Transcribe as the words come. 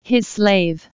His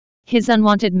Slave, His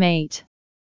Unwanted Mate.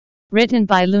 Written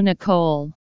by Luna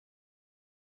Cole.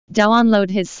 Download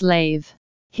His Slave,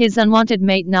 His Unwanted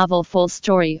Mate novel full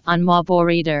story on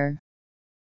MoboReader.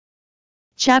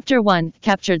 Chapter 1,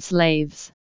 Captured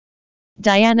Slaves.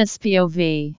 Diana's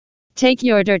POV. Take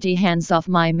your dirty hands off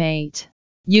my mate.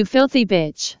 You filthy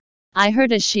bitch. I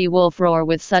heard a she-wolf roar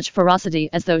with such ferocity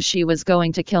as though she was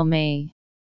going to kill me.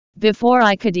 Before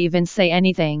I could even say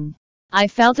anything, I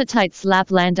felt a tight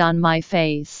slap land on my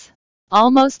face.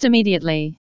 Almost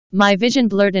immediately, my vision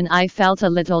blurred and I felt a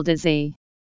little dizzy.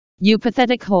 You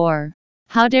pathetic whore.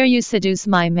 How dare you seduce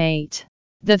my mate?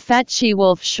 The fat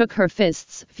she-wolf shook her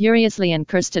fists furiously and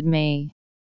cursed at me.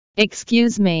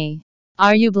 Excuse me.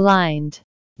 Are you blind?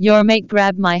 Your mate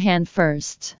grabbed my hand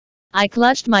first. I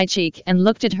clutched my cheek and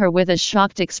looked at her with a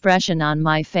shocked expression on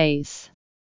my face.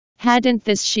 Hadn't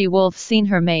this she-wolf seen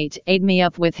her mate ate me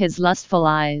up with his lustful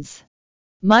eyes?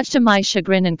 Much to my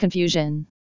chagrin and confusion,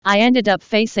 I ended up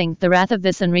facing the wrath of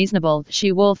this unreasonable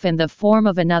she-wolf in the form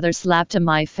of another slap to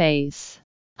my face.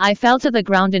 I fell to the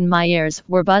ground and my ears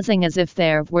were buzzing as if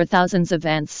there were thousands of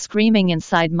ants screaming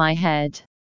inside my head.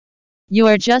 You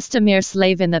are just a mere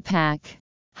slave in the pack.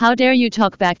 How dare you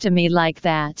talk back to me like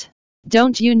that?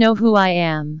 Don't you know who I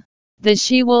am? The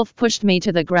she-wolf pushed me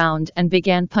to the ground and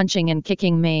began punching and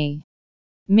kicking me.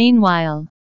 Meanwhile,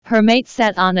 her mate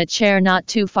sat on a chair not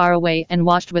too far away and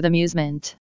watched with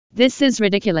amusement. This is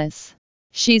ridiculous.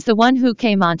 She's the one who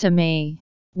came onto me.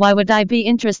 Why would I be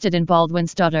interested in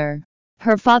Baldwin's daughter?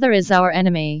 Her father is our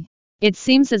enemy. It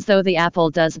seems as though the apple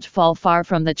doesn't fall far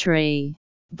from the tree.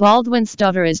 Baldwin's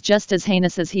daughter is just as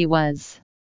heinous as he was.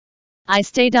 I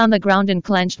stayed on the ground and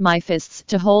clenched my fists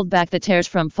to hold back the tears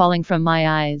from falling from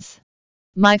my eyes.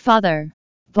 My father,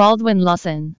 Baldwin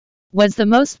Lawson, was the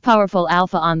most powerful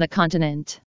alpha on the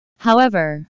continent.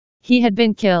 However, he had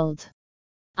been killed.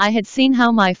 I had seen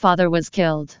how my father was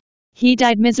killed. He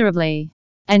died miserably,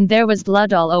 and there was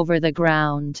blood all over the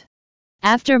ground.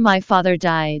 After my father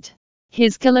died,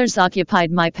 his killers occupied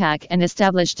my pack and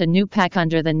established a new pack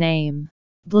under the name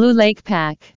Blue Lake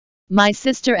Pack. My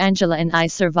sister Angela and I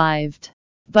survived,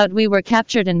 but we were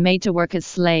captured and made to work as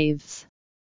slaves.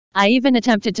 I even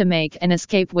attempted to make an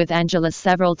escape with Angela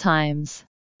several times,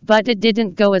 but it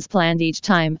didn't go as planned each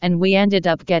time and we ended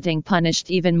up getting punished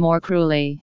even more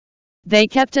cruelly. They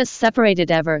kept us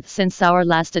separated ever since our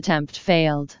last attempt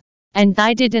failed, and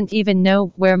I didn't even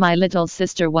know where my little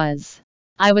sister was.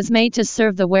 I was made to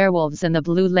serve the werewolves in the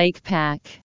Blue Lake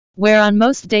Pack, where on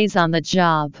most days on the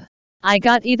job, I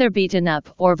got either beaten up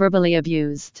or verbally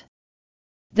abused.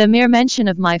 The mere mention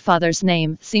of my father's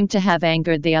name seemed to have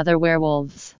angered the other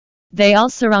werewolves. They all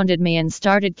surrounded me and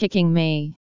started kicking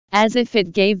me, as if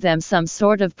it gave them some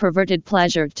sort of perverted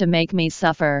pleasure to make me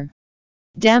suffer.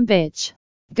 Damn bitch.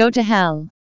 Go to hell.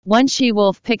 One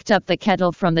she-wolf picked up the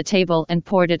kettle from the table and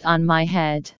poured it on my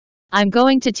head. I'm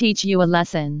going to teach you a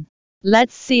lesson.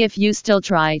 Let's see if you still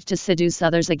try to seduce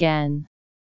others again.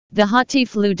 The hot tea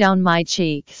flew down my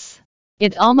cheeks.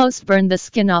 It almost burned the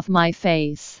skin off my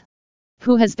face.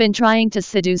 Who has been trying to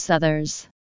seduce others?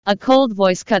 A cold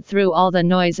voice cut through all the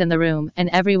noise in the room and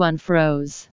everyone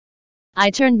froze. I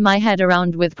turned my head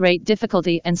around with great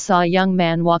difficulty and saw a young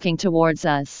man walking towards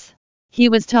us. He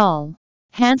was tall,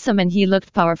 handsome, and he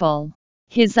looked powerful.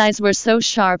 His eyes were so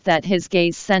sharp that his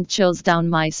gaze sent chills down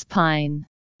my spine.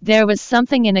 There was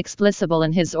something inexplicable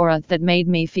in his aura that made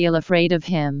me feel afraid of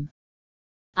him.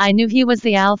 I knew he was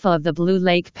the alpha of the Blue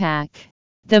Lake Pack.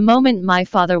 The moment my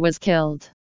father was killed,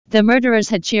 the murderers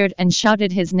had cheered and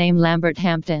shouted his name, Lambert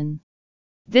Hampton.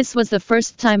 This was the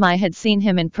first time I had seen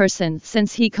him in person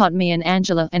since he caught me and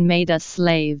Angela and made us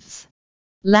slaves.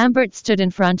 Lambert stood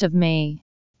in front of me,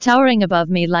 towering above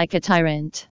me like a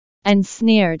tyrant, and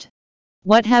sneered.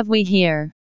 What have we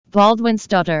here? Baldwin's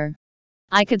daughter.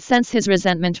 I could sense his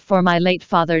resentment for my late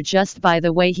father just by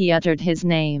the way he uttered his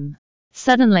name.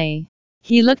 Suddenly,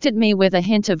 he looked at me with a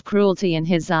hint of cruelty in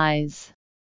his eyes.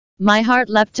 My heart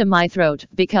leapt to my throat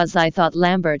because I thought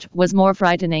Lambert was more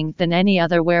frightening than any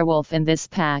other werewolf in this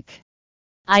pack.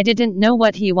 I didn't know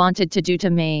what he wanted to do to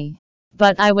me,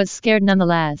 but I was scared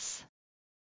nonetheless.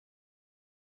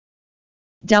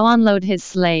 Download His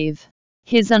Slave,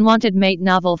 His Unwanted Mate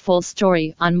novel full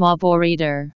story on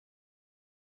MoboReader.